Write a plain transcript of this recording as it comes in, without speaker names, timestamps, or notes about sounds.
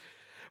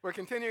We're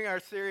continuing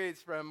our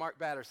series from Mark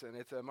Batterson.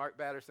 It's a Mark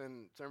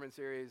Batterson sermon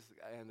series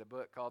and a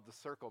book called The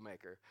Circle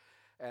Maker.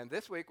 And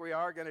this week we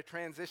are going to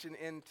transition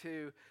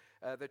into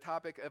the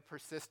topic of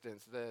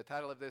persistence. The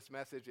title of this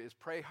message is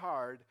Pray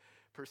Hard,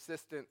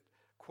 Persistent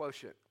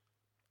Quotient.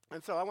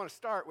 And so I want to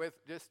start with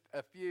just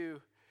a few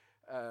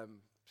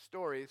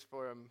stories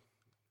for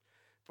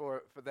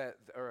that,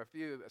 or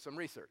some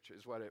research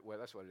is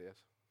that's what it is.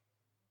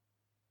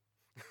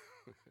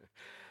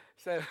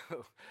 So,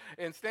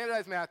 in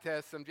standardized math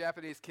tests, some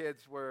Japanese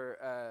kids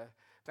were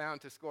found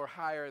to score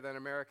higher than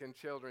American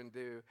children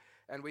do,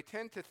 and we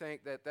tend to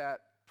think that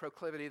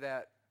proclivity,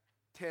 that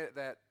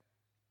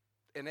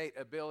innate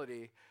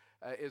ability,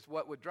 is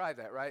what would drive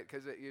that, right?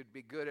 Because you'd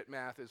be good at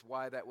math is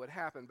why that would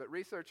happen. But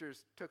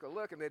researchers took a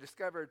look and they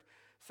discovered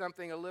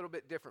something a little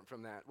bit different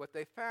from that. What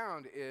they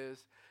found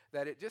is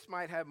that it just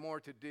might have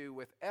more to do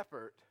with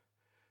effort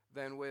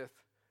than with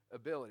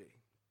ability.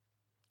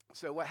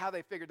 So how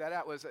they figured that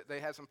out was that they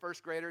had some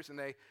first graders and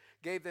they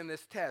gave them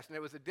this test, and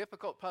it was a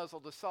difficult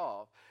puzzle to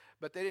solve,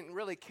 but they didn't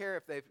really care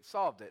if they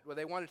solved it. Well,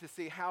 they wanted to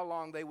see how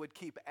long they would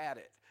keep at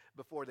it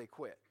before they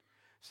quit.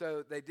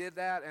 So they did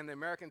that, and the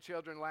American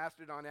children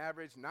lasted on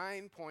average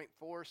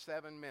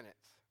 9.47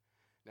 minutes.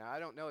 Now, I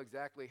don't know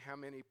exactly how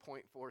many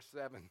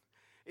 0.47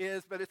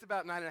 is, but it's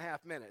about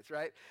 9.5 minutes,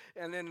 right?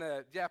 And then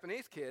the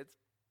Japanese kids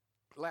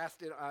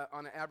lasted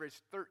on an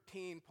average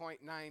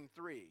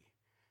 13.93.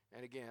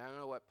 And again, I don't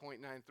know what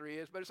 0.93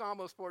 is, but it's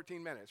almost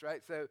 14 minutes,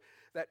 right? So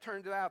that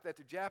turned out that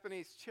the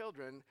Japanese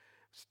children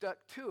stuck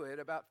to it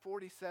about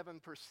 47%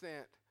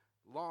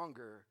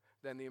 longer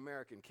than the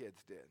American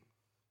kids did.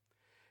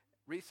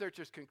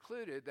 Researchers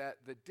concluded that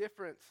the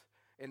difference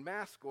in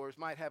math scores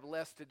might have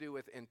less to do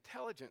with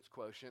intelligence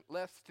quotient,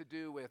 less to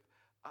do with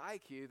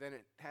IQ than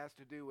it has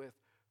to do with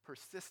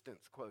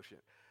persistence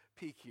quotient,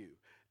 PQ.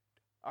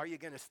 Are you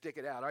going to stick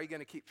it out? Are you going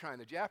to keep trying?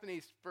 The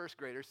Japanese first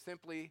graders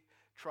simply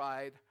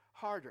tried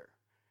harder,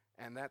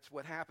 and that's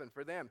what happened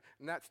for them.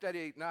 And that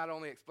study not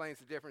only explains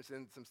the difference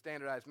in some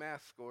standardized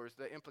math scores,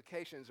 the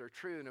implications are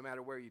true no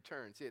matter where you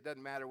turn. See, it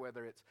doesn't matter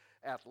whether it's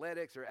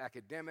athletics or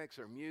academics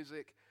or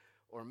music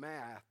or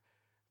math.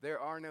 There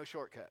are no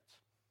shortcuts.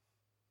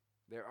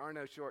 There are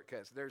no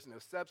shortcuts. There's no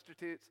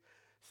substitutes.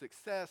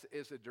 Success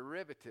is a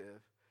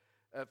derivative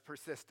of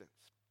persistence.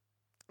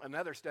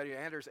 Another study,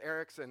 Anders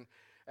Ericsson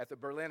at the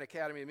Berlin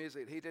Academy of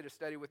Music, he did a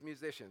study with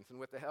musicians, and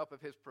with the help of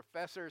his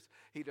professors,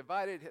 he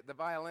divided the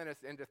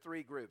violinists into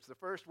three groups. The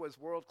first was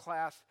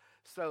world-class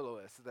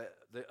soloists,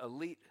 the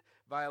elite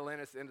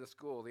violinists in the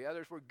school. The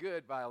others were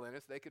good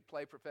violinists. They could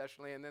play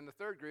professionally. And then the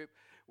third group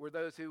were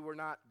those who were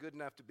not good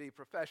enough to be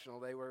professional.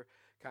 They were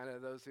kind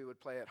of those who would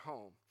play at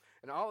home.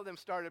 And all of them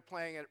started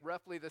playing at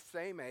roughly the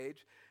same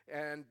age,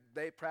 and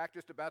they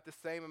practiced about the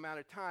same amount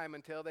of time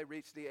until they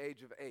reached the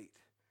age of 8.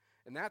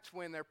 And that's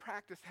when their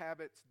practice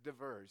habits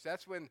diverged.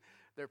 That's when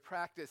their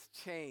practice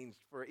changed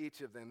for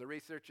each of them. The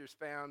researchers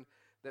found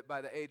that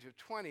by the age of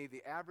 20,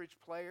 the average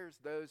players,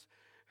 those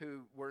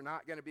who were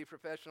not going to be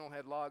professional,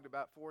 had logged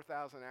about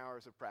 4,000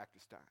 hours of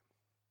practice time.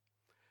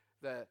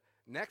 The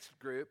next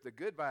group, the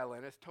good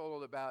violinists,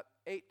 totaled about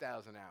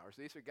 8,000 hours.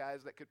 These are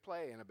guys that could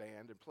play in a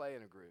band and play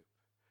in a group.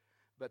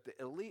 But the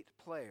elite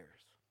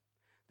players,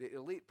 the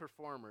elite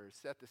performers,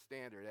 set the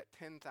standard at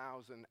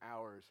 10,000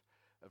 hours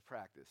of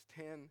practice.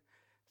 10,000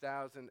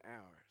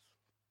 hours.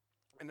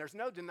 And there's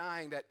no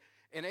denying that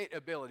innate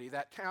ability,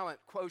 that talent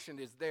quotient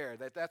is there,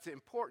 that's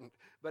important.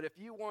 But if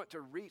you want to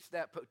reach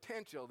that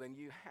potential, then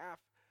you have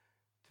to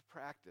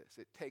practice.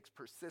 It takes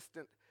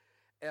persistent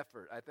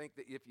effort. I think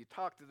that if you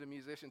talk to the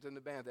musicians in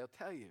the band, they'll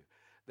tell you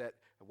that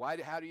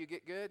how do you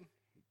get good?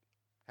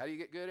 How do you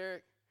get good,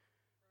 Eric?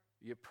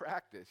 You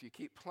practice. You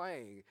keep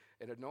playing.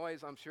 It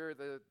annoys, I'm sure,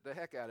 the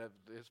heck out of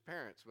his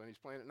parents when he's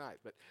playing at night,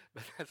 but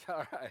that's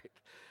all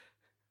right.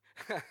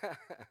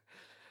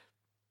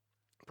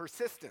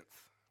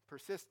 Persistence,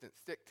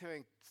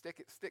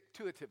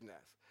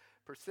 stick-to-itiveness.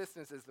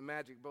 Persistence is the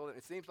magic bullet.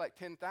 It seems like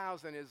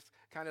 10,000 is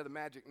kind of the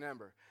magic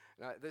number.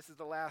 Now, this is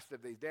the last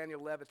of these.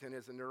 Daniel Levitin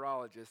is a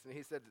neurologist, and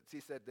he said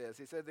this.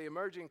 He said, the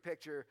emerging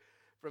picture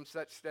from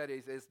such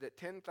studies is that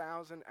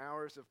 10,000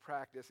 hours of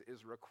practice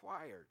is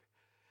required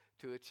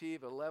to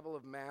achieve a level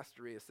of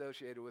mastery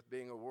associated with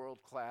being a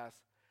world-class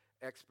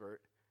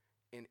expert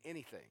in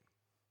anything.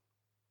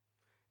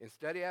 In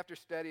study after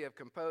study of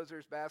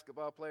composers,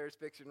 basketball players,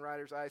 fiction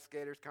writers, ice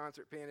skaters,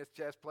 concert pianists,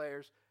 chess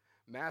players,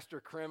 master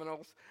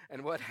criminals,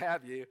 and what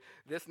have you,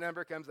 this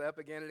number comes up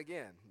again and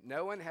again.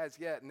 No one has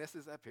yet, and this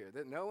is up here,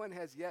 that no one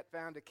has yet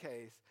found a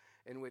case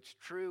in which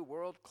true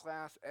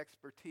world-class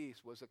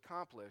expertise was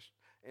accomplished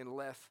in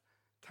less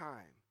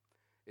time.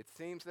 It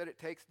seems that it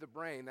takes the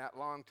brain that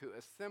long to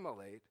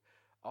assimilate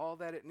all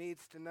that it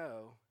needs to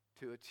know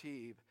to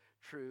achieve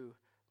true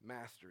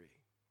mastery.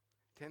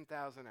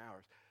 10,000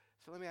 hours.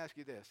 So let me ask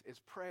you this. Is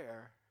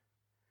prayer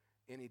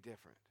any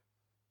different?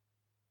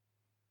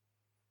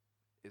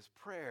 Is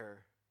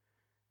prayer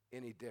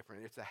any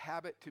different? It's a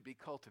habit to be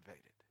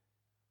cultivated,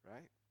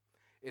 right?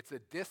 It's a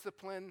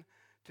discipline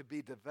to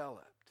be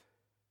developed.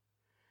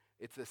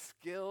 It's a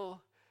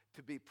skill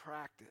to be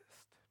practiced.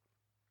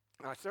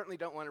 I certainly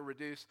don't want to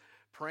reduce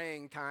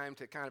praying time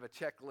to kind of a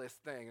checklist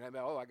thing. And I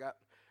mean, I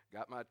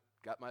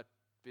got my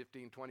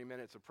 15, 20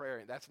 minutes of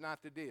prayer. That's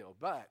not the deal.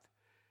 But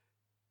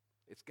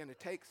it's going to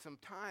take some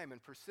time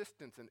and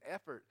persistence and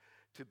effort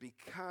to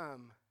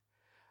become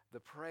the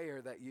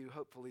prayer that you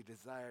hopefully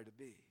desire to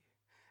be.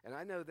 And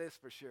I know this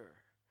for sure.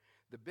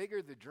 The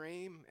bigger the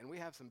dream, and we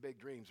have some big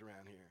dreams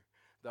around here,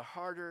 the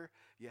harder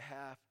you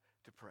have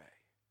to pray.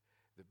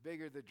 The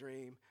bigger the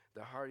dream,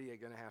 the harder you're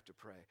going to have to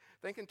pray.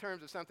 Think in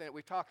terms of something that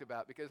we've talked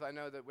about, because I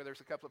know that there's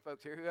a couple of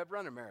folks here who have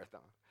run a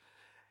marathon.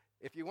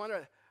 If you want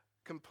to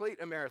complete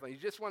a marathon, you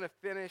just want to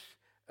finish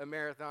a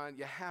marathon,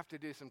 you have to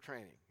do some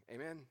training.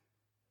 Amen?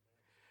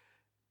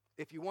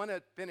 If you want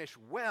to finish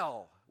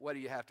well, what do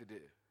you have to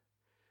do?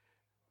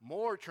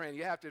 More training.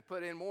 You have to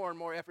put in more and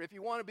more effort. If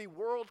you want to be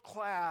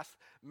world-class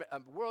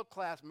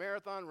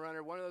marathon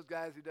runner, one of those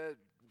guys who does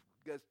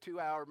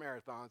 2-hour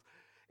marathons,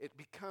 it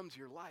becomes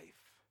your life,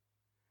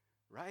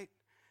 right?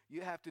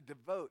 You have to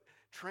devote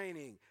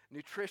training,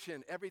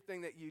 nutrition,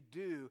 everything that you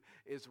do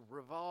is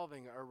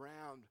revolving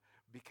around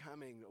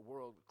becoming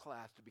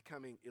world-class, to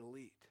becoming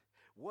elite.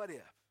 What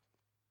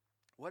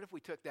if we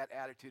took that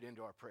attitude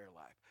into our prayer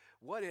life?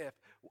 What if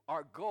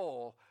our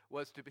goal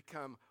was to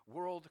become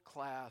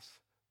world-class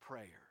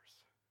prayers?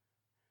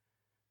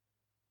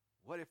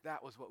 What if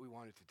that was what we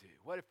wanted to do?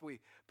 What if we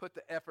put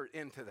the effort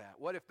into that?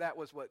 What if that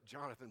was what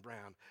Jonathan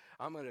Brown,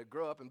 I'm going to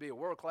grow up and be a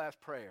world-class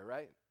prayer,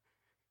 right?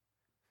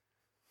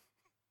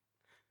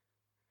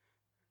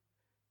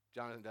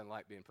 Jonathan doesn't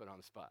like being put on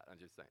the spot, I'm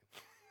just saying.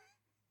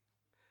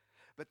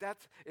 But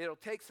it'll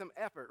take some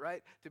effort,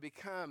 right, to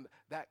become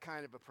that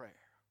kind of a prayer.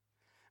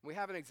 We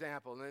have an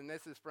example, and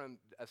this is from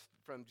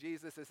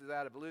Jesus. This is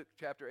out of Luke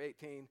chapter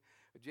 18.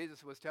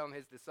 Jesus was telling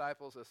his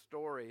disciples a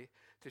story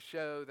to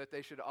show that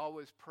they should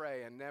always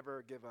pray and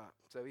never give up.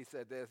 So he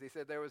said this. He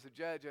said, there was a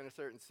judge in a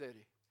certain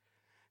city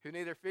who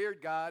neither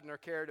feared God nor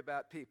cared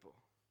about people.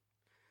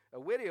 A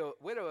widow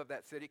of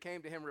that city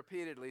came to him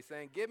repeatedly,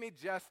 saying, give me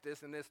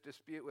justice in this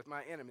dispute with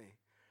my enemy.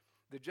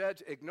 The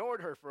judge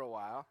ignored her for a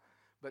while,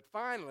 but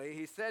finally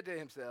he said to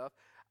himself,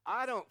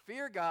 I don't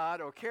fear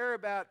God or care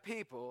about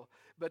people,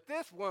 but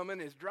this woman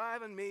is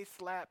driving me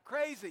slap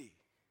crazy.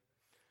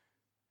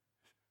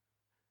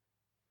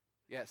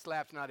 Yeah,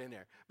 slap's not in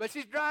there. But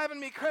she's driving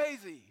me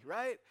crazy,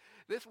 right?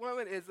 This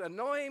woman is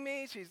annoying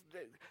me.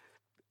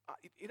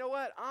 You know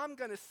what? I'm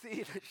going to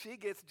see that she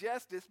gets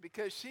justice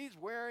because she's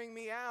wearing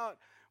me out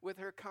with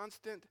her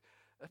constant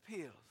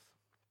appeals.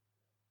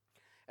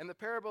 And the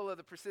parable of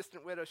the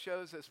persistent widow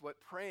shows us what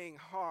praying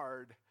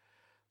hard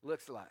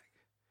looks like.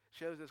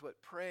 Shows us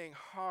what praying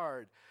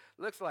hard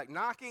looks like.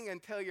 Knocking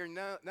until your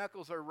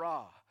knuckles are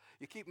raw.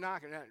 You keep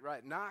knocking,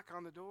 right? Knock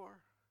on the door.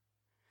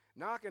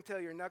 Knock until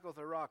your knuckles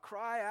are raw.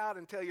 Cry out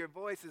until your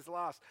voice is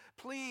lost.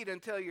 Plead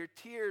until your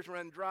tears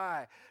run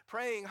dry.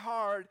 Praying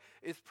hard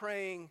is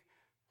praying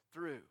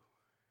through.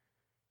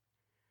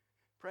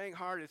 Praying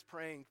hard is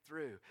praying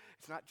through.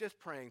 It's not just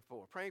praying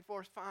for. Praying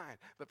for is fine,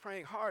 but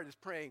praying hard is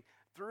praying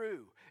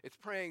through. It's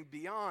praying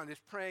beyond.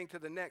 It's praying to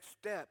the next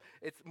step.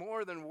 It's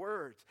more than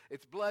words.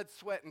 It's blood,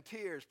 sweat, and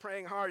tears.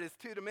 Praying hard is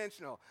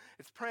two-dimensional.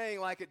 It's praying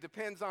like it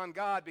depends on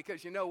God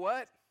because you know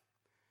what?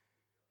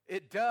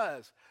 It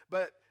does.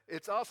 But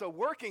it's also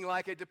working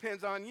like it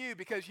depends on you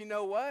because you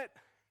know what?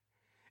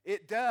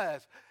 It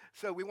does.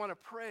 So we want to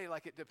pray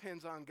like it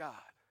depends on God.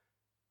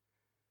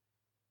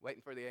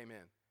 Waiting for the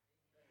amen.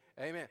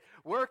 Amen.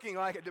 Working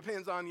like it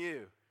depends on you.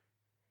 Amen.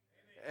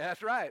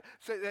 That's right.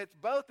 So it's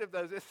both of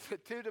those. It's a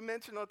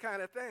two-dimensional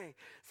kind of thing.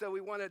 So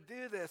we want to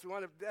do this.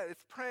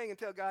 It's praying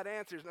until God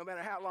answers, no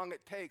matter how long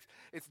it takes.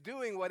 It's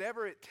doing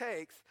whatever it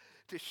takes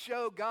to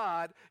show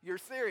God you're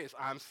serious.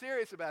 I'm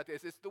serious about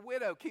this. It's the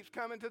widow keeps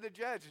coming to the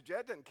judge. The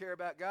judge doesn't care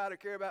about God or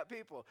care about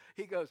people.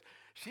 He goes,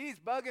 she's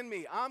bugging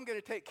me. I'm going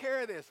to take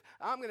care of this.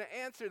 I'm going to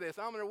answer this.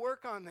 I'm going to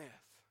work on this.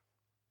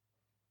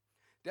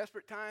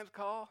 Desperate times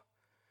call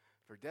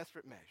for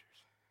desperate measures.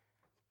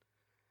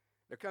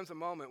 There comes a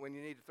moment when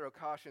you need to throw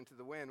caution to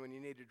the wind, when you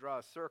need to draw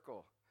a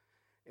circle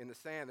in the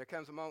sand. There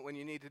comes a moment when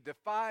you need to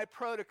defy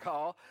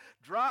protocol,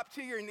 drop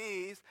to your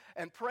knees,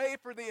 and pray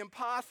for the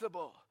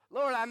impossible.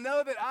 Lord, I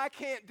know that I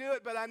can't do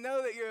it, but I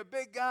know that you're a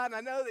big God, and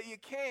I know that you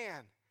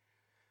can.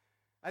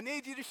 I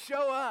need you to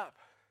show up.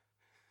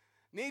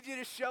 Need you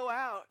to show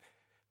out.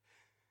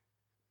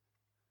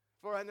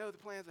 For I know the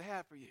plans I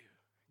have for you.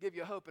 Give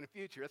you hope and a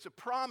future. It's a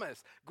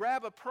promise.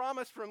 Grab a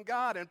promise from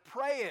God and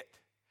pray it.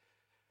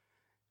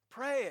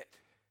 Pray it.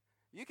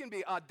 You can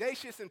be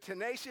audacious and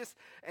tenacious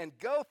and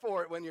go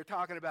for it when you're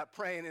talking about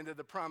praying into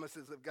the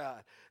promises of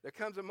God. There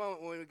comes a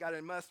moment when we've got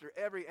to muster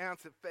every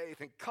ounce of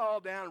faith and call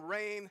down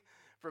rain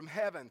from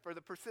heaven. For the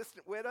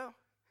persistent widow,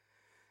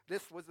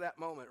 this was that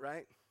moment,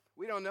 right?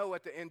 We don't know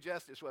what the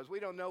injustice was.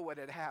 We don't know what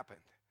had happened.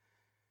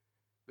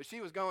 But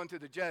she was going to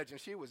the judge, and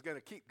she was going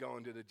to keep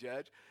going to the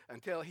judge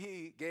until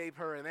he gave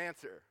her an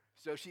answer.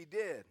 So she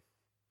did.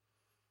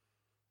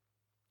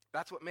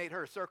 That's what made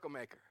her a circle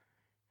maker.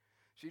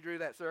 She drew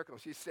that circle.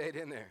 She stayed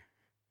in there.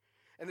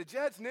 And the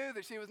judge knew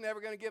that she was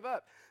never going to give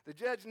up. The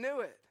judge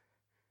knew it.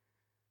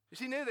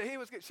 She knew that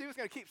she was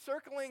going to keep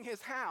circling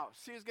his house.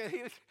 She was going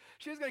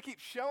to keep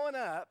showing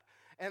up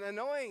and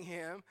annoying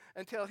him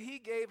until he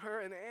gave her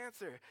an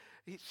answer.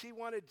 She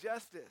wanted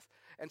justice.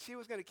 And she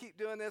was going to keep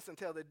doing this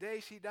until the day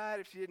she died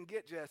if she didn't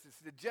get justice.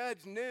 The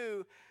judge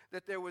knew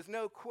that there was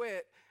no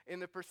quit in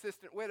the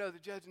persistent widow. The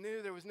judge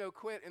knew there was no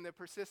quit in the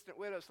persistent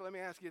widow. So let me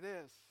ask you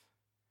this.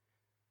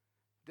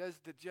 Does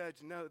the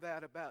judge know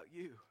that about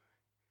you?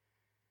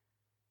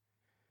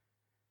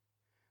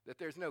 That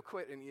there's no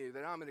quit in you,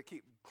 that I'm going to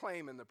keep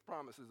claiming the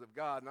promises of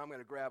God, and I'm going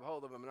to grab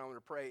hold of them, and I'm going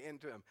to pray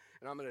into them,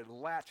 and I'm going to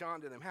latch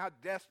onto them. How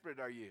desperate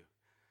are you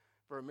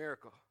for a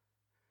miracle?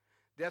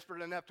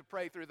 Desperate enough to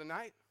pray through the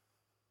night?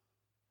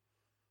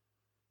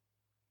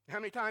 How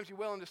many times are you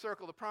willing to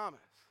circle the promise?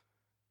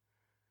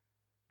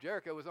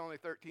 Jericho was only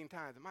 13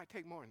 times. It might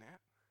take more than that.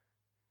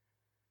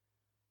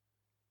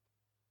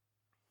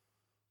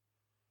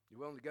 You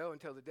willing to go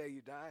until the day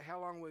you die? How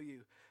long will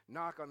you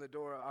knock on the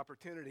door of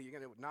opportunity? You're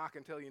going to knock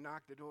until you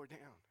knock the door down.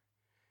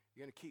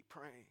 You're going to keep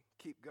praying,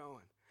 keep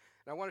going.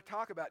 And I want to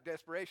talk about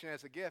desperation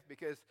as a gift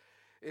because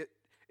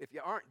if you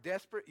aren't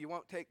desperate, you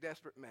won't take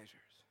desperate measures.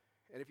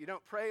 And if you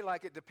don't pray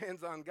like it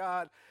depends on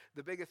God,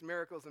 the biggest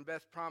miracles and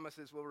best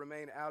promises will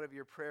remain out of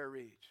your prayer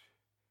reach.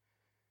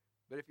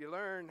 But if you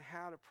learn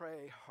how to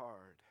pray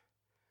hard,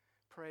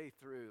 pray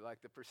through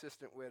like the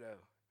persistent widow,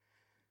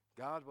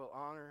 God will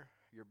honor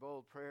your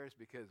bold prayers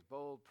because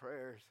bold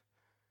prayers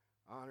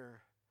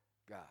honor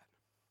God.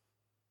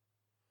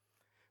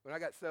 When I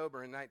got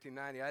sober in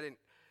 1990, it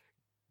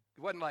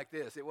wasn't like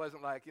this. It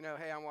wasn't like,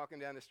 hey, I'm walking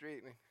down the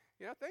street and,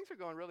 things are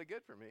going really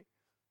good for me.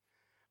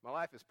 My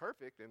life is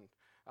perfect and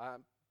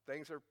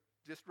things are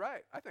just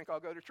right. I think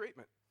I'll go to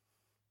treatment.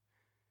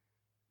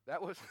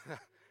 That was,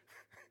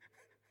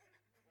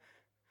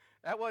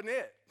 that wasn't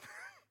it.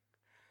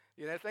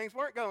 Things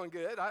weren't going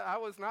good.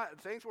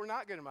 Things were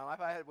not good in my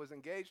life. I was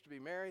engaged to be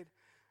married.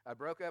 I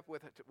broke up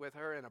with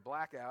her in a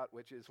blackout,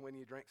 which is when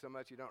you drink so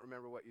much you don't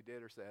remember what you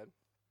did or said.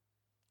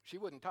 She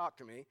wouldn't talk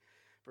to me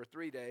for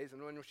 3 days,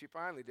 and when she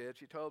finally did,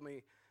 she told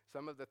me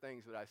some of the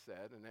things that I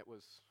said, and it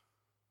was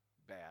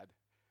bad.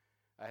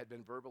 I had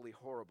been verbally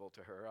horrible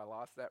to her. I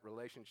lost that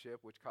relationship,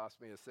 which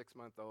cost me a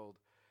 6-month-old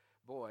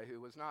boy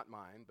who was not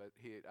mine, but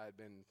I'd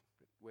been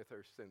with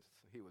her since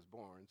he was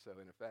born, so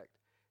in effect,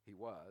 he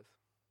was.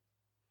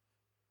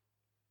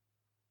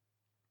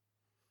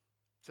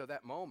 So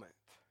that moment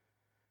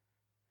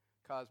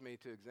caused me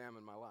to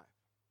examine my life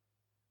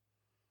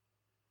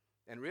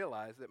and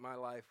realize that my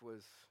life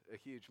was a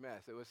huge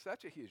mess. It was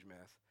such a huge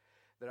mess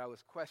that I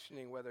was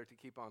questioning whether to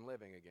keep on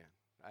living again.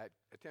 I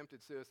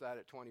attempted suicide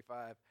at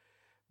 25,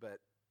 but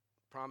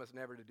promised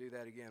never to do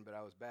that again, but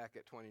I was back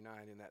at 29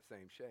 in that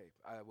same shape.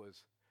 I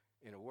was,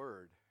 in a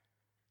word,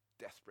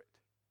 desperate.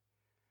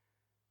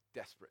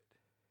 Desperate.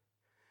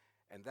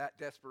 And that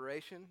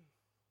desperation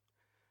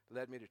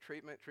led me to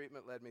treatment.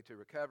 Treatment led me to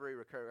recovery.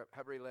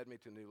 Recovery led me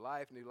to new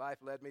life. New life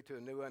led me to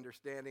a new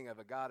understanding of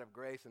a God of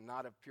grace and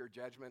not of pure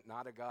judgment,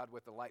 not a God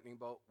with a lightning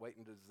bolt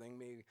waiting to zing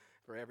me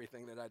for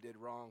everything that I did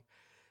wrong.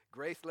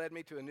 Grace led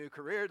me to a new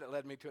career that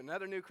led me to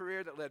another new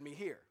career that led me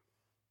here.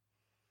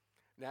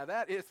 Now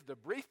that is the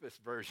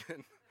briefest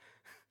version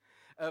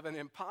of an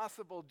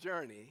impossible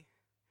journey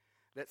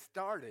that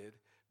started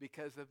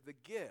because of the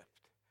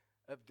gift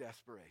of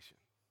desperation.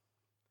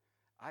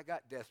 I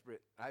got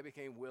desperate. I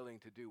became willing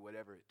to do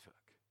whatever it took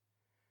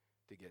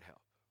to get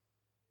help.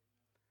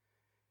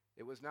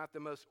 It was not the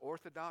most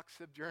orthodox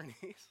of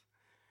journeys,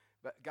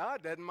 but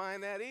God doesn't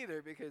mind that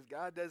either because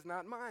God does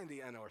not mind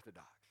the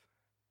unorthodox.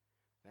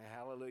 Now,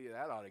 hallelujah,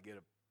 that ought to get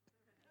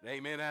an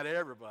amen out of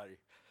everybody.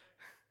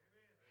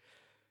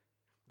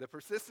 The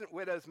persistent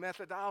widow's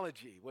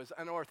methodology was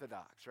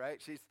unorthodox,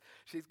 right?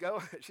 She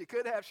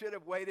could have, should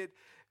have waited.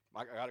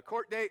 I got a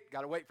court date,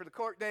 got to wait for the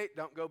court date.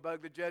 Don't go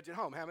bug the judge at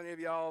home. How many of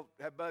y'all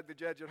have bugged the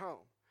judge at home?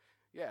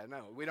 Yeah,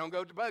 no, we don't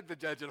go to bug the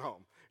judge at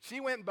home. She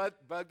went and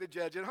bugged the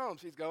judge at home.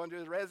 She's going to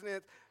his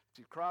residence.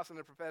 She's crossing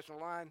the professional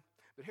line.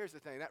 But here's the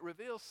thing. That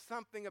reveals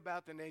something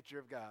about the nature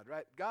of God,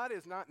 right? God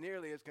is not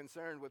nearly as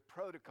concerned with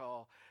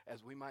protocol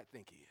as we might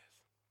think he is.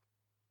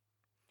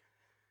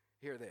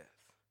 Hear this.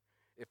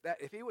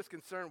 If he was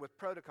concerned with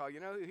protocol, you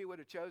know who he would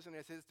have chosen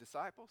as his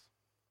disciples?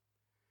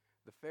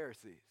 The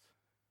Pharisees.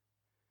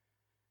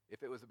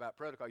 If it was about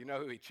protocol, you know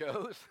who he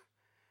chose?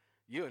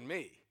 You and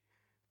me.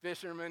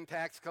 Fishermen,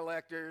 tax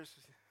collectors,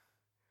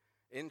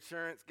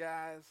 insurance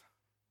guys.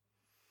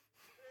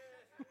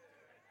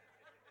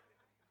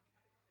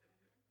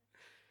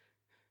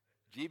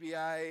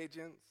 GBI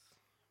agents.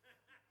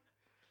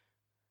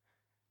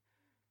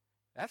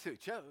 That's who he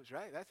chose,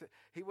 right?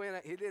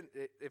 He didn't.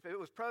 If it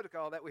was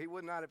protocol, he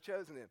would not have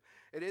chosen him.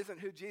 It isn't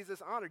who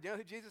Jesus honored. You know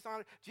who Jesus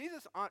honored?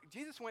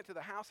 Jesus went to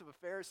the house of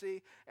a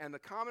Pharisee, and the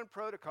common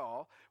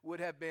protocol would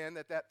have been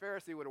that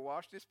Pharisee would have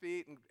washed his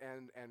feet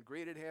and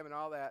greeted him and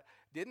all that.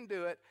 Didn't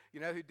do it. You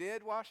know who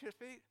did wash his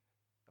feet?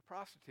 A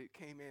prostitute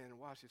came in and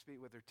washed his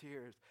feet with her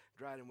tears,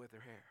 dried them with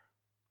her hair.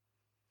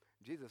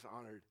 Jesus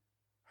honored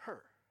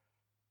her.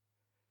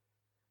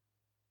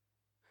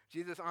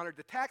 Jesus honored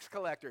the tax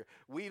collector,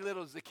 wee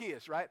little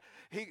Zacchaeus, right?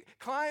 He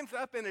climbs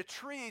up in a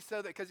tree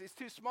so that, because he's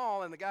too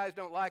small and the guys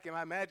don't like him.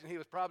 I imagine he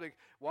was probably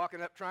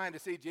walking up trying to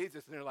see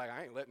Jesus, and they're like,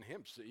 I ain't letting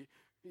him see,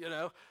 you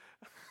know.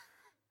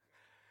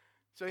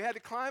 So he had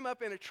to climb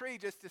up in a tree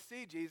just to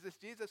see Jesus.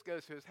 Jesus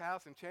goes to his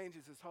house and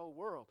changes his whole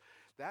world.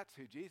 That's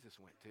who Jesus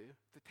went to,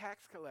 the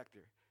tax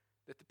collector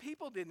that the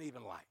people didn't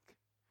even like.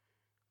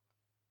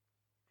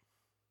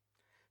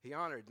 He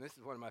honored, and this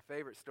is one of my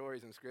favorite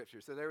stories in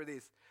Scripture. So there were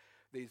these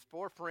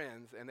four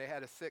friends, and they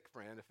had a sick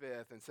friend, a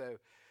fifth. And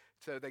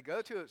so they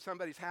go to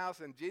somebody's house,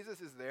 and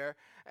Jesus is there,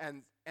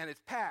 and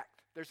it's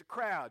packed. There's a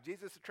crowd.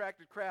 Jesus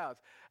attracted crowds.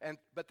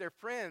 But their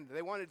friend,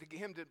 they wanted to get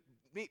him to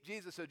meet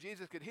Jesus so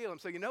Jesus could heal him.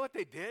 So you know what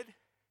they did?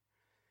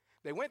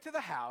 They went to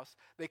the house.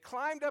 They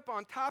climbed up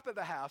on top of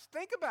the house.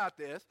 Think about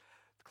this.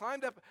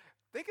 Climbed up.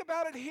 Think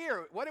about it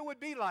here. What it would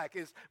be like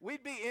is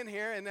we'd be in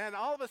here, and then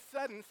all of a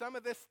sudden some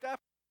of this stuff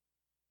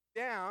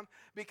down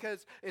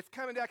because it's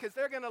coming down because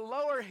they're going to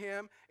lower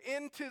him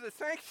into the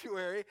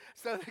sanctuary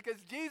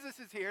because Jesus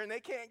is here and they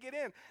can't get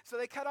in. So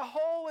they cut a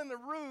hole in the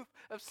roof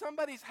of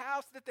somebody's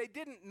house that they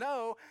didn't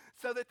know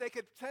so that they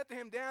could set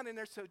him down in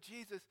there so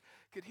Jesus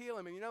could heal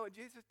him. And you know what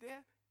Jesus did?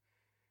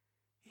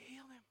 He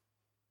healed him.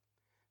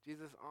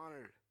 Jesus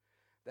honored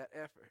that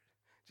effort.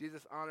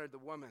 Jesus honored the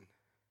woman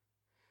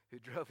who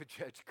drove a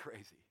judge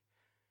crazy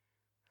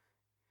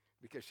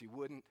because she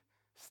wouldn't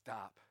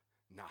stop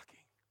knocking.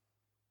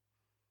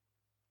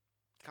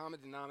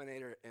 Common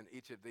denominator in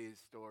each of these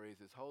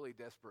stories is holy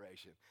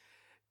desperation.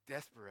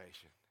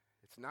 Desperation.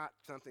 It's not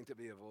something to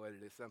be avoided.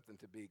 It's something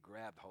to be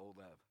grabbed hold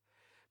of.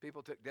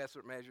 People took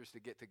desperate measures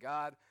to get to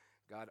God.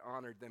 God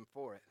honored them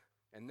for it.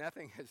 And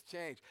nothing has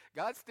changed.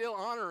 God's still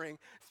honoring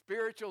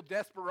spiritual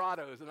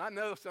desperados. And I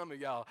know some of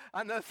y'all.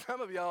 I know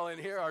some of y'all in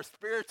here are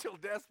spiritual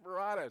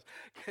desperados.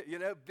 You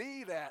know,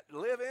 be that.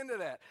 Live into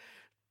that.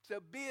 So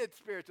be a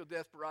spiritual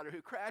desperado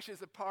who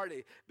crashes a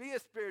party. Be a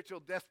spiritual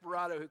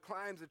desperado who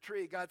climbs a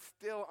tree. God's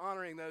still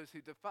honoring those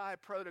who defy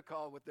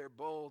protocol with their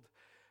bold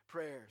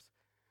prayers,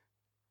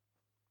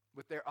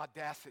 with their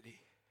audacity.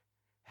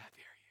 How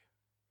dare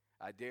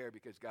you? I dare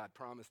because God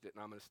promised it,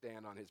 and I'm going to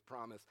stand on his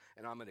promise,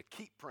 and I'm going to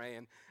keep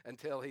praying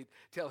until he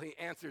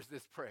answers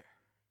this prayer.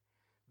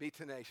 Be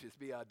tenacious,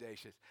 be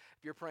audacious.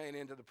 If you're praying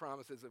into the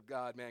promises of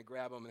God, man,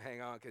 grab them and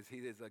hang on because he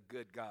is a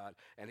good God,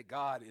 and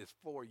God is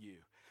for you.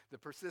 The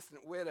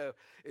persistent widow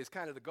is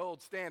kind of the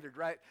gold standard,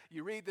 right?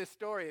 You read this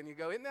story and you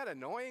go, isn't that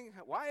annoying?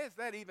 Why is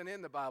that even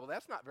in the Bible?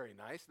 That's not very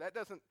nice. That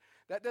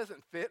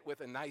doesn't fit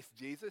with a nice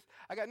Jesus.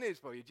 I got news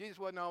for you. Jesus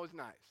wasn't always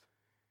nice.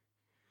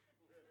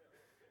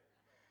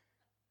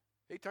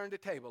 He turned the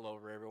table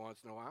over every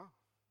once in a while.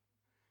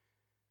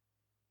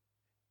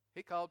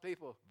 He called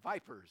people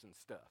vipers and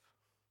stuff.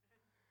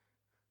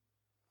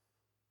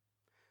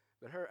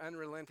 But her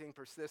unrelenting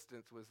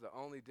persistence was the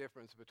only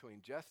difference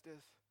between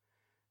justice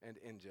and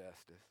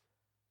injustice.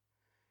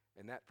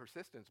 And that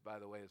persistence, by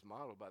the way, is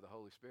modeled by the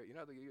Holy Spirit. You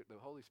know,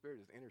 the Holy Spirit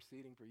is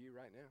interceding for you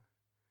right now.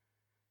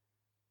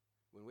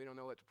 When we don't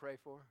know what to pray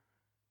for,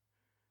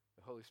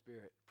 the Holy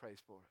Spirit prays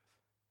for us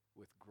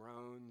with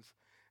groans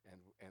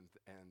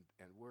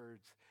and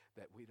words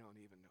that we don't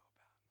even know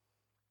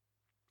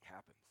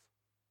about.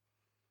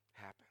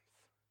 Happens.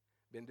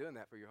 Been doing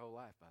that for your whole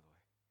life, by the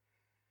way.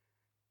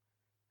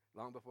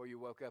 Long before you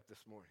woke up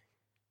this morning.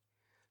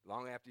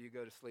 Long after you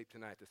go to sleep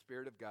tonight, the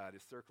Spirit of God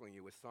is circling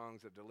you with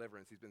songs of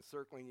deliverance. He's been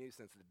circling you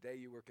since the day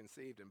you were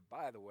conceived. And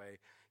by the way,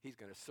 he's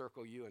going to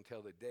circle you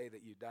until the day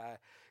that you die.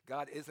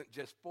 God isn't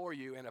just for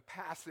you in a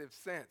passive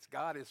sense.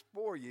 God is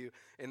for you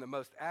in the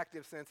most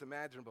active sense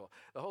imaginable.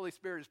 The Holy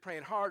Spirit is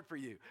praying hard for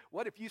you.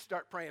 What if you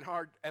start praying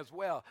hard as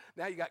well?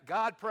 Now you got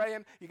God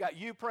praying, you got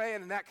you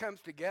praying, and that comes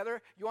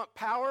together. You want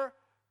power?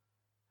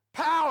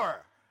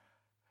 Power!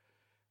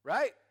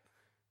 Right?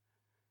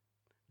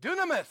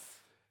 Dunamis.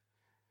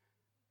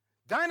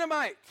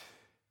 Dynamite,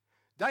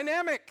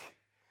 dynamic,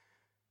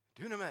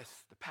 dunamis,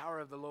 the power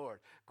of the Lord.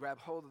 Grab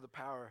hold of the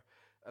power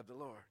of the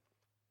Lord.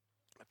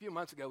 A few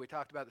months ago, we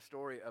talked about the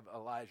story of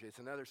Elijah. It's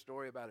another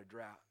story about a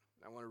drought.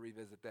 I want to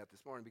revisit that this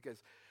morning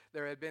because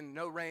there had been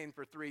no rain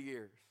for 3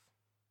 years.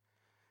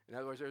 In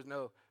other words, there's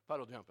no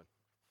puddle jumping.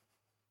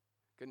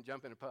 Couldn't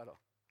jump in a puddle,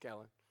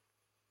 Kellen.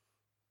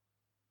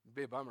 It'd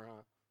be a bummer,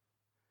 huh?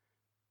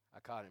 I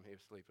caught him. He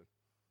was sleeping.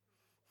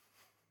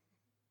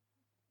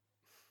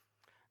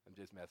 I'm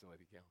just messing with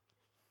you, Kel.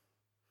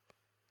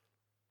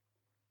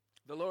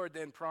 The Lord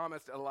then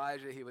promised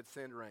Elijah he would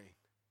send rain.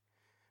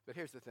 But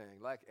here's the thing.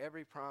 Like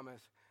every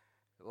promise,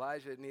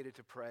 Elijah needed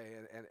to pray,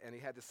 and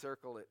he had to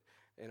circle it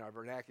in our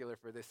vernacular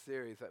for this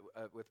series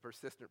with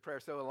persistent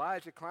prayer. So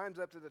Elijah climbs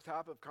up to the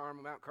top of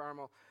Mount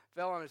Carmel,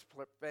 fell on his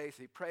face.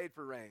 He prayed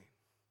for rain.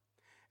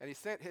 And he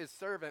sent his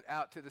servant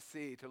out to the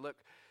sea to look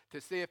to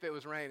see if it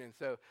was raining.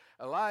 So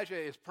Elijah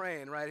is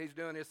praying, right? He's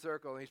doing his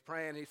circle, and he's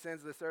praying. He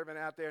sends the servant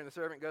out there, and the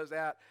servant goes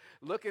out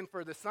looking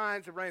for the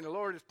signs of rain. The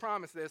Lord has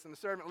promised this, and the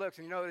servant looks,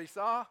 and you know what he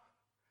saw?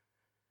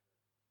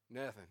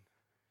 Nothing.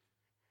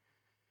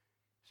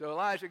 So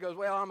Elijah goes,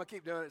 well, I'm going to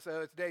keep doing it. So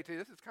it's day 2.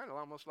 This is kind of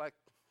almost like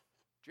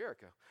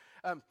Jericho.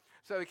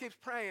 So he keeps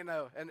praying,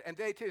 though. And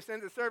day 2,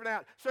 sends the servant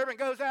out. Servant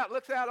goes out,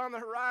 looks out on the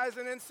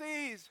horizon, and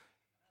sees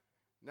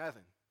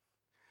nothing.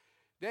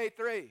 Day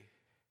 3,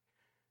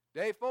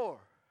 day 4,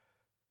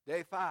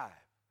 day 5,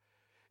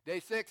 day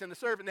 6, and the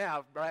servant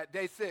now, right,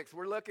 day 6,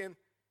 we're looking,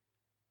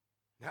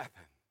 nothing.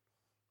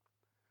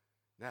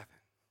 Nothing.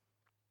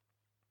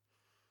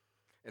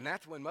 And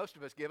that's when most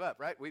of us give up,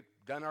 right? We've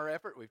done our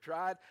effort, we've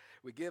tried,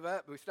 we give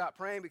up, we stop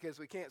praying because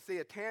we can't see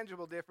a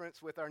tangible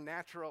difference with our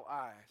natural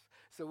eyes.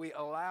 So we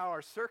allow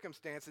our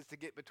circumstances to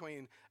get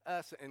between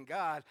us and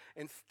God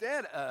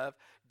instead of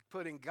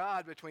putting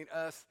God between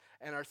us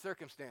and our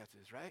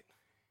circumstances, right?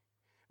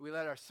 We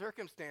let our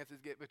circumstances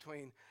get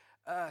between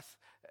us,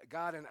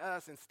 God and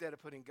us, instead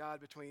of putting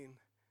God between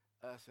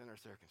us and our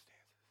circumstances.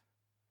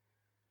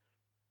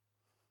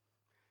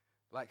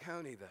 Like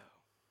Honey, though,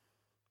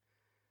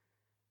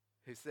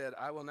 who said,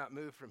 I will not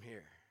move from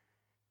here.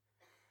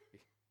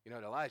 You know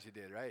what Elijah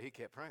did, right? He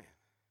kept praying.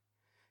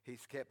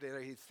 He's kept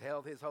there. He's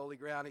held his holy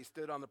ground. He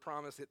stood on the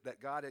promise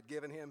that God had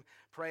given him,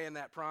 praying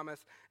that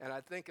promise. And I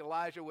think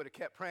Elijah would have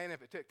kept praying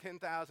if it took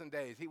 10,000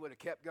 days. He would have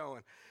kept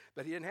going.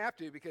 But he didn't have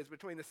to, because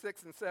between the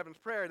 6th and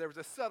 7th prayer, there was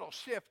a subtle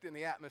shift in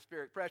the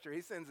atmospheric pressure.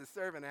 He sends his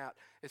servant out.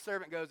 His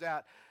servant goes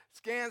out,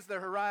 scans the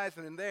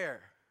horizon, and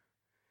there,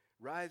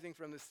 rising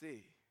from the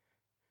sea.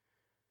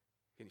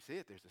 Can you see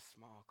it? There's a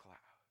small cloud.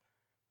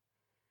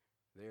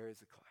 There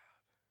is a cloud.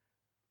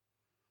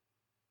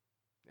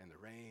 And the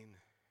rain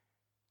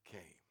came.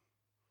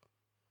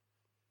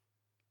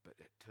 But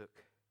it took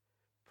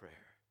prayer.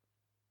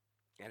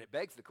 And it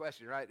begs the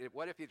question, right?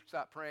 What if he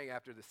stopped praying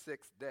after the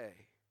 6th day?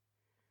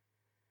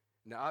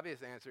 And the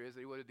obvious answer is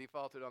that he would have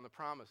defaulted on the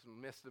promise and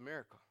missed the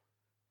miracle.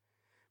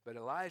 But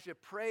Elijah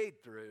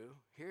prayed through,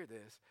 hear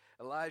this,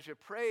 Elijah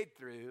prayed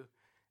through,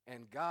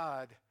 and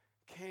God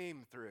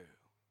came through.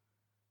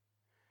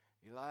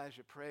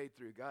 Elijah prayed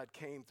through, God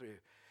came through.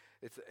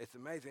 It's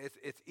amazing.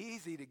 It's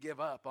easy to give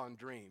up on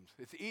dreams.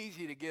 It's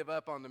easy to give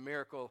up on the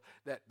miracle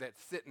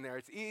that's sitting there.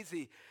 It's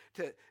easy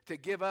to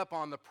give up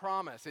on the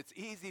promise. It's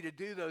easy to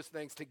do those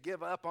things, to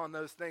give up on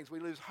those things.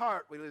 We lose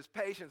heart, we lose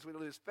patience, we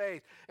lose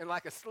faith. And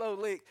like a slow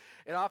leak,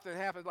 it often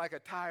happens like a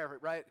tire,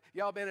 right?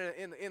 Y'all been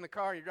in the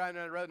car and you're driving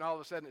down the road and all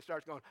of a sudden it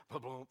starts going,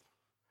 pa-blump,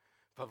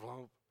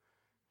 pa-blump,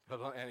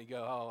 pa-blump, and you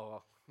go,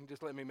 oh,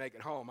 just let me make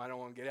it home. I don't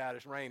want to get out.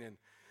 It's raining.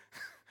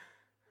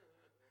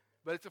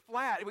 But it's a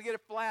flat. We get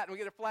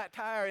a flat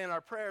tire in our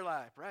prayer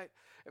life, right?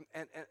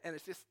 And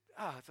it's just,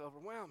 it's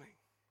overwhelming.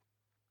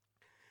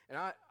 And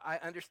I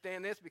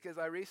understand this because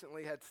I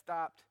recently had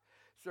stopped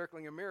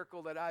circling a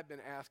miracle that I've been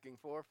asking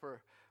for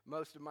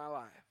most of my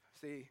life.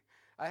 See,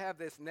 I have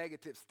this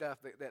negative stuff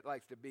that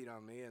likes to beat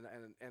on me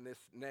and this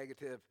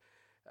negative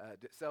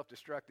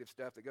self-destructive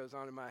stuff that goes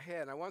on in my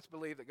head. And I once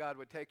believed that God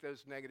would take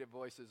those negative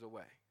voices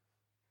away.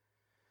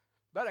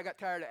 But I got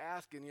tired of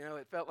asking,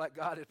 it felt like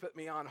God had put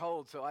me on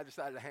hold, so I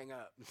decided to hang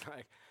up. It's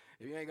like,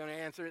 if you ain't going to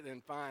answer it,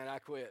 then fine, I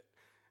quit.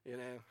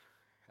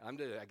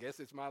 I guess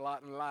it's my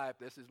lot in life.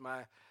 This is my,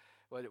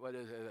 what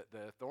is it,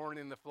 the thorn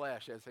in the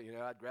flesh.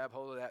 I'd grab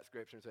hold of that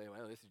scripture and say,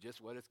 well, this is just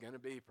what it's going to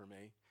be for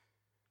me.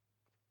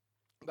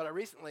 But I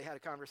recently had a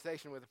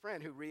conversation with a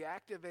friend who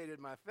reactivated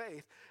my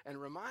faith and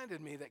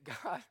reminded me that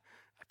God,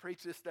 I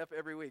preach this stuff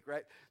every week,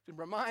 right? It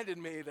reminded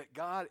me that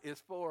God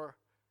is for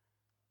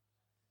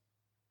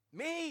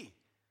me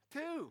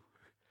too.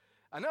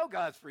 I know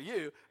God's for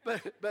you,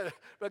 but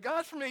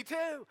God's for me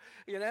too,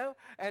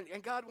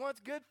 and God wants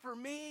good for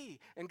me,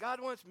 and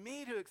God wants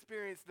me to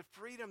experience the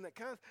freedom that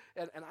comes,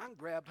 and I've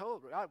grabbed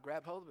hold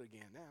of it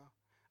again now.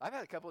 I've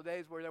had a couple of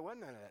days where there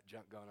wasn't none of that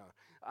junk going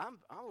on.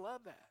 I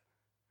love that.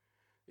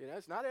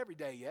 It's not every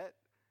day yet,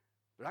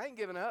 but I ain't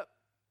giving up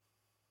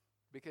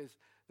because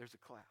there's a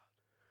cloud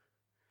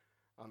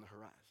on the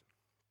horizon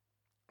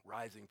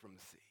rising from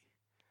the sea,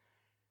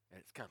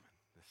 and it's coming.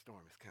 The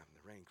storm is coming.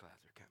 The rain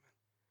clouds are coming.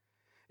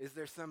 Is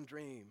there some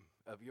dream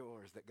of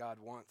yours that God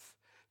wants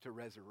to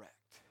resurrect?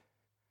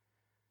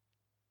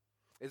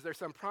 Is there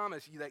some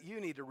promise that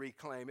you need to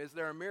reclaim? Is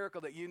there a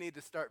miracle that you need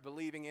to start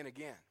believing in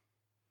again?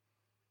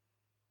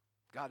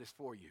 God is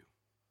for you.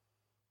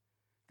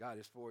 God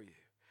is for you.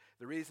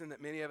 The reason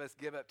that many of us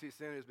give up too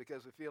soon is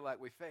because we feel like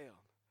we failed.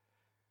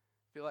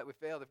 Feel like we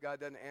failed if God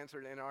doesn't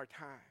answer it in our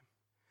time.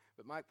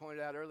 But Mike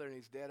pointed out earlier, and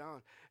he's dead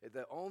on,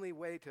 the only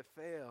way to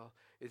fail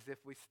is if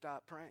we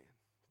stop praying.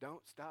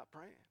 Don't stop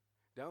praying.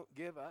 Don't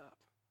give up.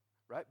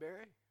 Right,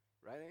 Barry?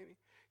 Right, Amy?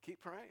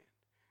 Keep praying.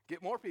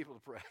 Get more people to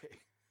pray.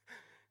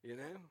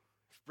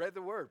 Spread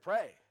the word.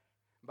 Pray.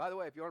 And by the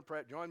way, if you want to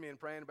pray, join me in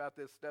praying about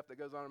this stuff that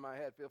goes on in my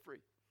head, feel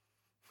free.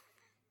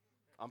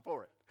 I'm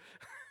for it.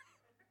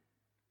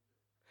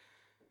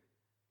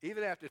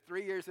 Even after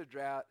 3 years of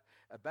drought,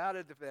 a bout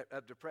of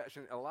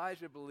depression,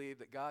 Elijah believed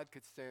that God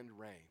could send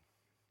rain,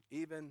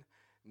 even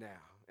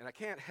now. And I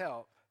can't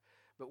help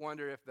but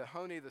wonder if the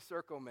Honey the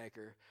circle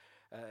maker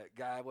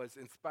guy was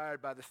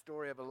inspired by the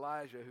story of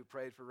Elijah who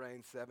prayed for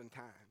rain 7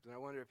 times. And I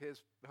wonder if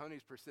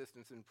Honey's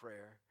persistence in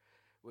prayer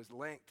was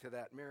linked to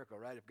that miracle,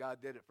 right? If God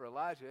did it for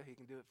Elijah, he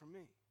can do it for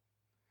me.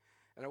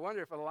 And I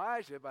wonder if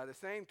Elijah, by the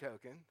same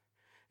token,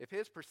 if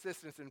his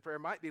persistence in prayer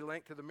might be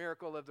linked to the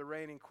miracle of the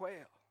raining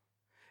quail.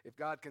 If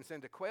God can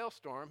send a quail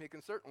storm, he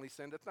can certainly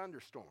send a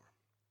thunderstorm,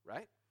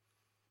 right?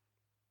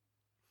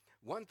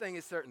 One thing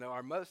is certain, though,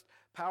 our most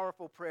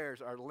powerful prayers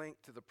are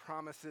linked to the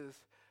promises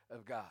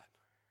of God.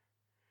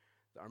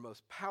 Our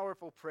most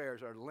powerful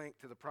prayers are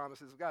linked to the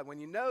promises of God. When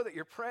you know that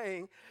you're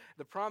praying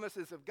the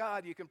promises of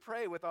God, you can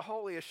pray with a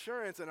holy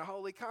assurance and a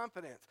holy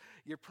confidence.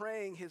 You're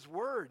praying his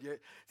word.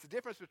 It's the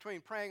difference between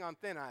praying on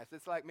thin ice.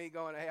 It's like me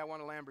going, hey, I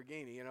want a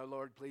Lamborghini.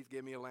 Lord, please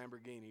give me a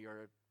Lamborghini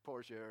or a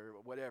Porsche or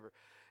whatever,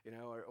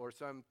 or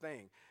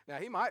something. Now,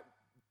 he might,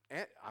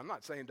 I'm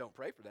not saying don't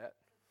pray for that.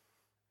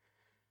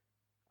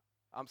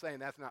 I'm saying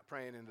that's not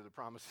praying into the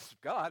promises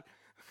of God.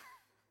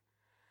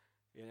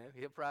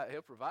 He'll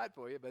provide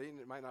for you, but he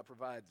might not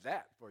provide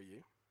that for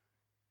you.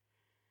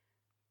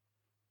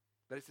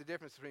 But it's the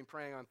difference between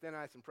praying on thin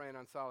ice and praying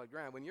on solid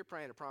ground. When you're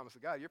praying a promise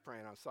of God, you're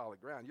praying on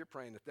solid ground. You're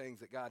praying the things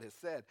that God has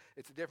said.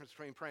 It's the difference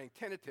between praying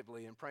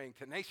tentatively and praying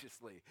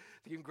tenaciously.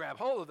 So you can grab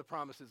hold of the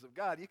promises of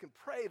God. You can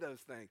pray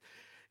those things.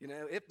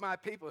 If my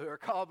people who are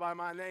called by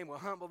my name will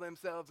humble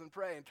themselves and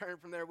pray and turn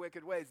from their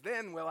wicked ways,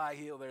 then will I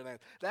heal their land.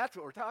 That's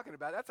what we're talking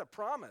about. That's a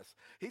promise.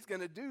 He's going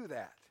to do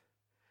that.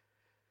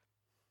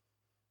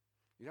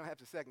 You don't have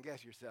to second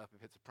guess yourself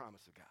if it's a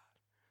promise of God.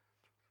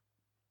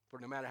 For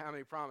no matter how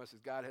many promises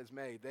God has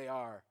made, they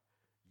are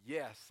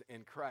yes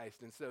in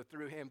Christ. And so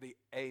through him, the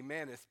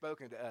amen is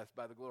spoken to us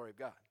by the glory of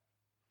God.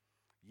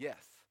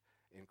 Yes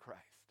in Christ.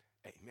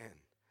 Amen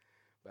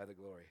by the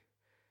glory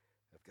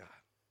of God.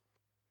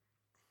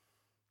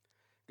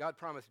 God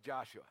promised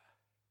Joshua.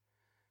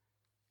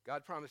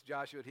 God promised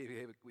Joshua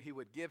he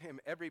would give him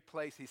every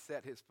place he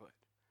set his foot.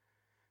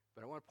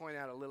 But I want to point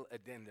out a little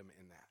addendum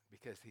in that,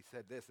 because he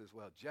said this as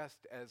well,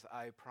 just as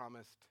I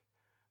promised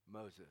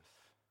Moses.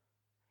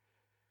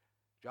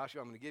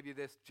 Joshua, I'm going to give you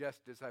this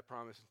just as I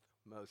promised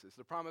Moses.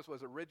 The promise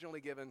was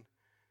originally given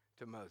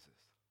to Moses.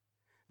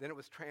 Then it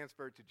was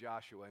transferred to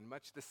Joshua. In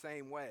much the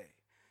same way,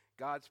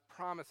 God's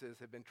promises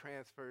have been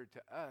transferred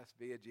to us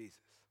via Jesus.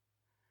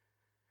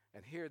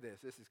 And hear this.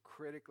 This is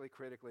critically,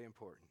 critically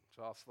important.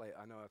 So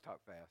I know I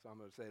talk fast, so I'm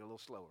going to say it a little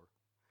slower.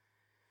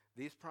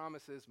 These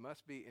promises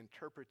must be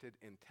interpreted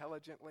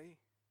intelligently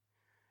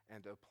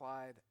and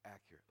applied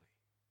accurately.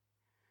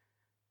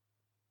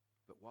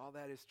 But while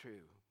that is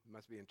true, it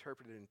must be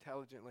interpreted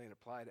intelligently and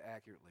applied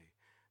accurately.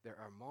 There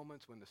are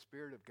moments when the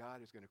Spirit of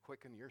God is going to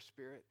quicken your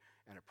spirit,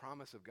 and a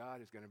promise of God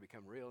is going to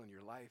become real in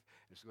your life,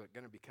 and it's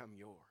going to become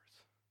yours.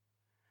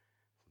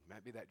 It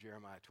might be that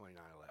Jeremiah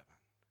 29:11,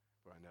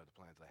 for I know the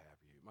plans I have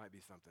for you. It might be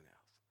something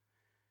else.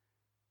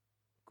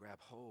 Grab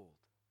hold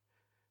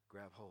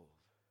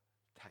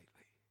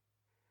tightly.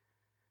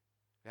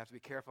 We have to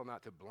be careful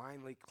not to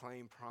blindly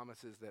claim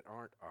promises that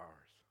aren't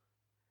ours.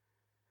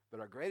 But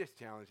our greatest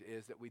challenge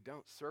is that we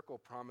don't circle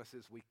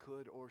promises we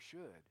could or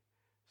should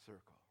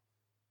circle.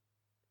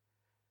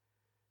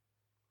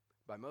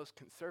 By most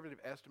conservative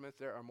estimates,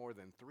 there are more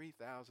than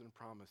 3,000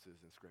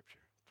 promises in Scripture.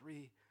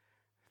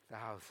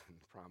 3,000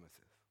 promises.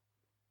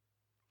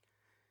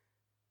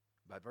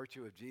 By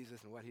virtue of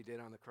Jesus and what he did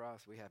on the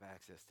cross, we have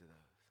access to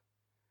those.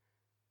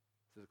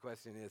 So the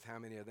question is, how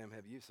many of them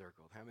have you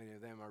circled? How many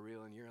of them are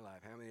real in your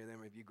life? How many of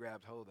them have you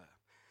grabbed hold of?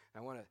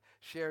 I want to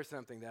share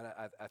something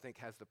that I think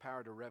has the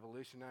power to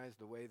revolutionize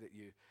the way that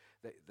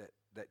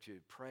you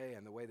pray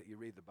and the way that you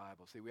read the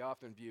Bible. See, we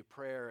often view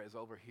prayer as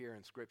over here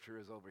and Scripture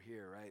as over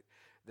here, right?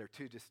 They're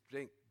two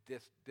distinct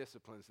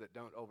disciplines that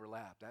don't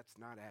overlap. That's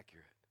not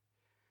accurate.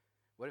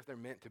 What if they're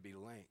meant to be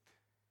linked?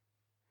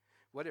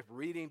 What if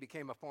reading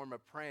became a form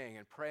of praying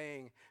and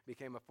praying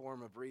became a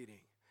form of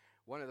reading?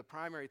 One of the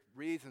primary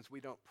reasons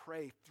we don't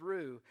pray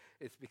through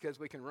is because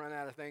we can run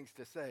out of things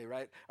to say,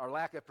 right? Our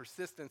lack of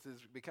persistence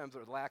becomes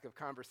a lack of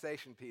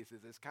conversation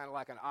pieces. It's kind of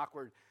like an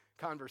awkward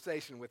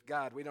conversation with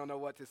God. We don't know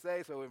what to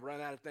say, so we've run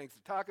out of things to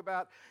talk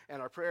about,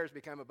 and our prayers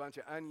become a bunch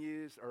of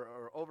unused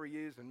or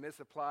overused and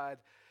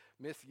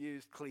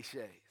misused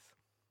cliches.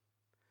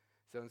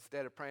 So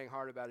instead of praying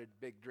hard about a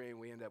big dream,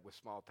 we end up with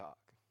small talk.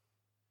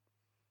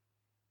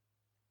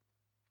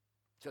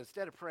 So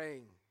instead of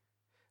praying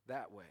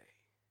that way,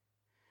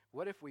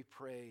 what if we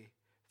pray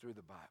through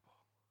the Bible?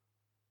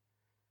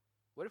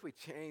 What if we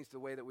change the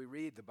way that we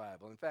read the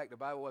Bible? In fact, the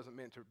Bible wasn't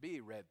meant to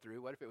be read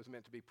through. What if it was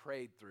meant to be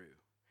prayed through?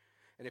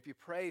 And if you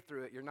pray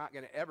through it, you're not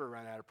going to ever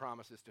run out of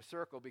promises to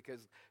circle,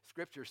 because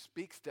Scripture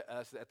speaks to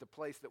us at the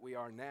place that we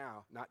are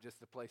now, not just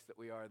the place that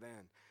we are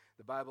then.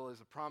 The Bible is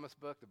a promise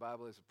book. The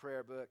Bible is a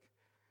prayer book.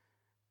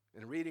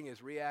 And reading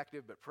is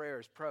reactive, but prayer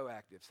is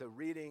proactive. So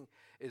reading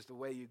is the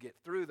way you get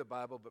through the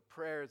Bible, but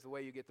prayer is the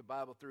way you get the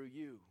Bible through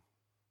you.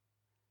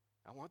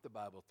 I want the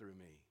Bible through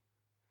me.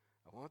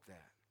 I want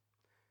that.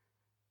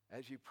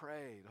 As you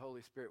pray, the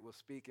Holy Spirit will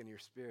speak in your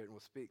spirit and will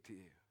speak to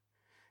you.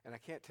 And I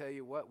can't tell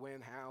you what,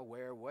 when, how,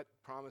 where, what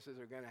promises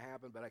are going to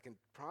happen, but I can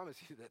promise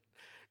you that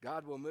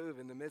God will move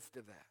in the midst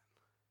of that.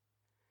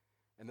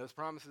 And those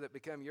promises that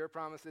become your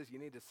promises, you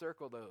need to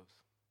circle those,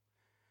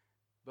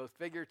 both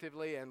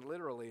figuratively and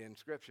literally in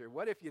Scripture.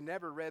 What if you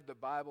never read the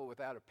Bible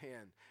without a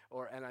pen?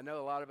 And I know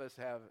a lot of us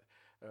have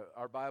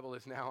Our Bible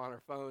is now on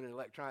our phone and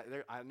electronic.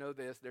 I know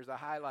this. There's a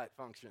highlight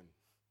function.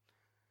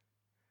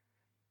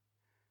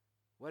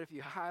 What if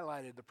you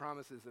highlighted the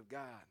promises of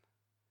God?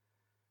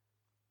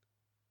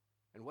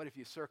 And what if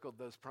you circled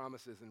those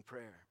promises in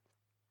prayer?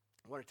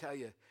 I want to tell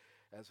you,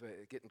 as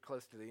we're getting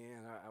close to the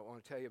end, I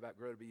want to tell you about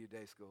Grow to Be You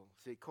Day School.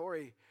 See,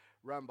 Corey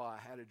Rumbaugh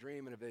had a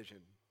dream and a vision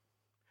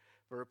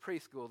for a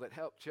preschool that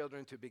helped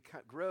children to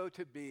grow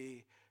to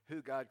be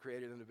who God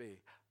created them to be.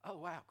 Oh,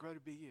 wow, Grow to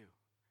Be You.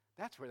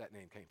 That's where that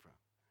name came from.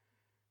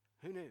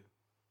 Who knew?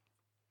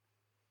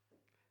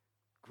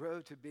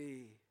 Grow to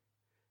be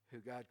who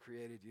God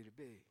created you to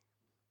be.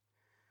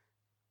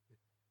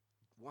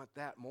 Want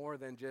that more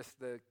than just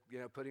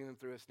putting them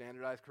through a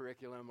standardized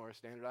curriculum or a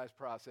standardized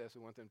process.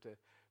 We want them to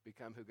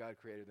become who God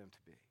created them to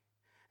be.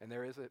 And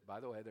by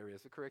the way, there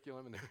is a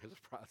curriculum and there is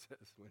a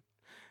process.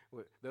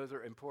 Those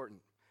are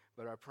important.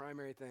 But our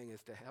primary thing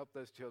is to help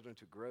those children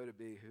to grow to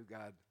be who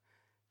God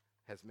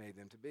has made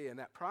them to be. And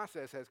that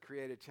process has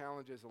created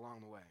challenges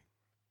along the way.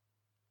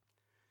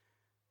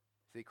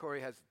 See,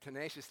 Corey has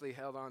tenaciously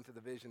held on to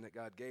the vision that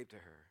God gave to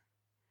her.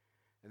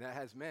 And that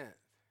has meant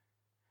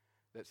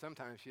that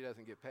sometimes she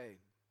doesn't get paid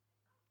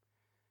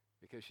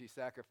because she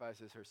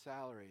sacrifices her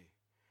salary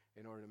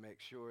in order to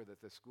make sure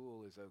that the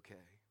school is okay.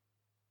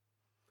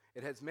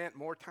 It has meant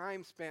more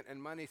time spent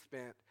and money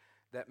spent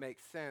than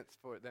makes sense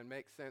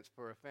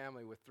for a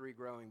family with 3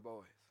 growing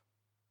boys.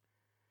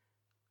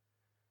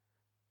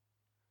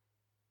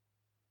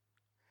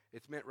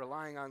 It's meant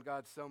relying on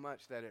God so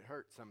much that it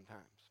hurts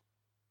sometimes.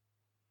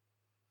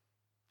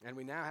 And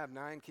we now have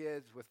 9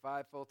 kids with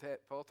 5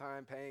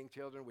 full-time paying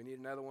children. We need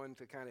another one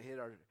to kind of hit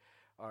our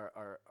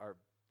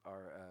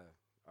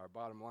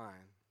bottom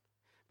line.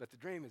 But the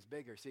dream is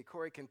bigger. See,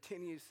 Corey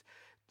continues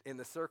in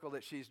the circle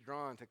that she's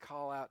drawn to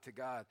call out to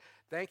God.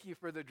 Thank you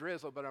for the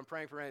drizzle, but I'm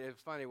praying for rain. It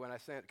was funny when I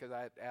sent, because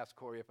I asked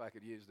Corey if I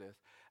could use this.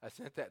 I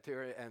sent that to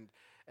her,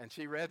 and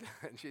she read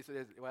that, and she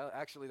said, well,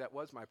 actually, that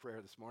was my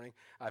prayer this morning.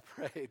 I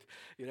prayed,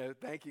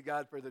 thank you,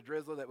 God, for the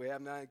drizzle that we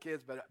have 9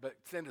 kids, but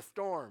send a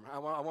storm. I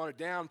want a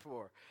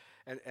downpour.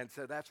 And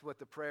so that's what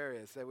the prayer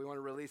is. So we want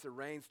to release a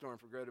rainstorm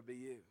for Grow to Be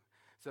You,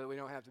 so that we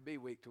don't have to be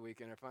week to week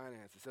in our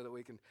finances, so that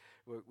we can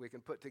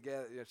put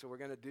together. So we're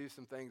going to do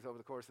some things over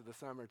the course of the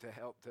summer to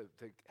help to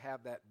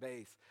have that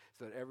base,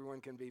 so that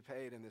everyone can be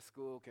paid and the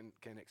school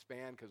can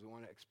expand, because we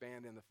want to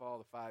expand in the fall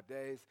to 5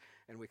 days,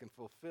 and we can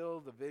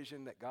fulfill the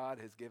vision that God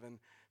has given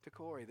to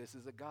Corey. This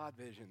is a God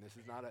vision. This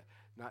is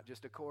not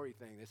just a Corey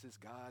thing. This is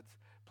God's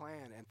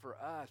plan. And for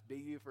us, be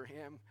you for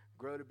him,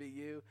 Grow to Be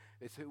You.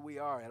 It's who we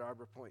are at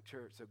Arbor Point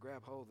Church. So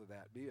grab hold of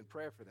that. Be in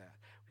prayer for that.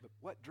 But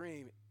what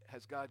dream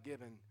has God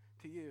given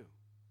to you?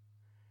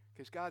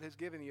 Because God has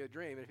given you a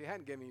dream. And if he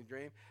hadn't given you a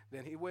dream,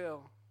 then he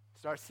will.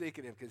 Start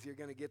seeking him, because you're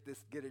going to get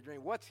a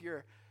dream. What's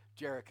your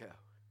Jericho?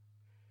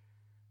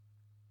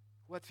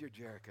 What's your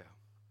Jericho?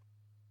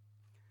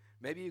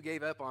 Maybe you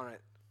gave up on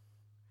it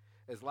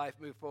as life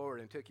moved forward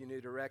and took you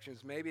new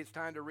directions. Maybe it's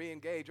time to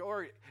re-engage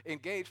or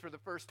engage for the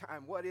first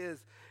time. What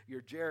is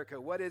your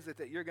Jericho? What is it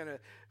that you're going to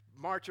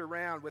march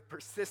around with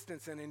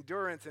persistence and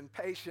endurance and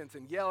patience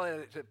and yell at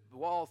it to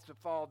walls to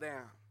fall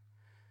down?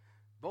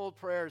 Bold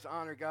prayers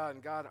honor God,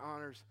 and God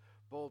honors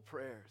bold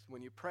prayers.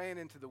 When you're praying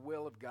into the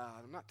will of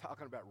God, I'm not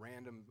talking about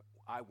random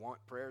I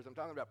want prayers. I'm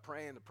talking about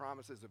praying the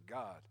promises of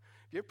God.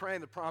 If you're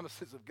praying the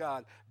promises of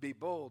God, be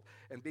bold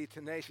and be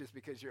tenacious,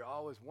 because you're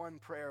always one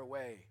prayer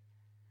away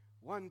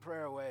from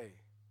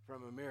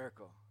a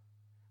miracle.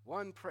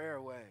 One prayer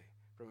away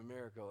from a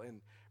miracle.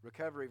 In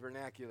recovery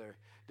vernacular,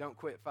 don't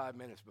quit 5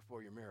 minutes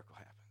before your miracle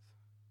happens.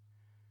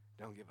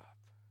 Don't give up.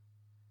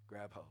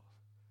 Grab hold.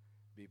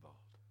 Be bold.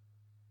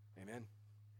 Amen.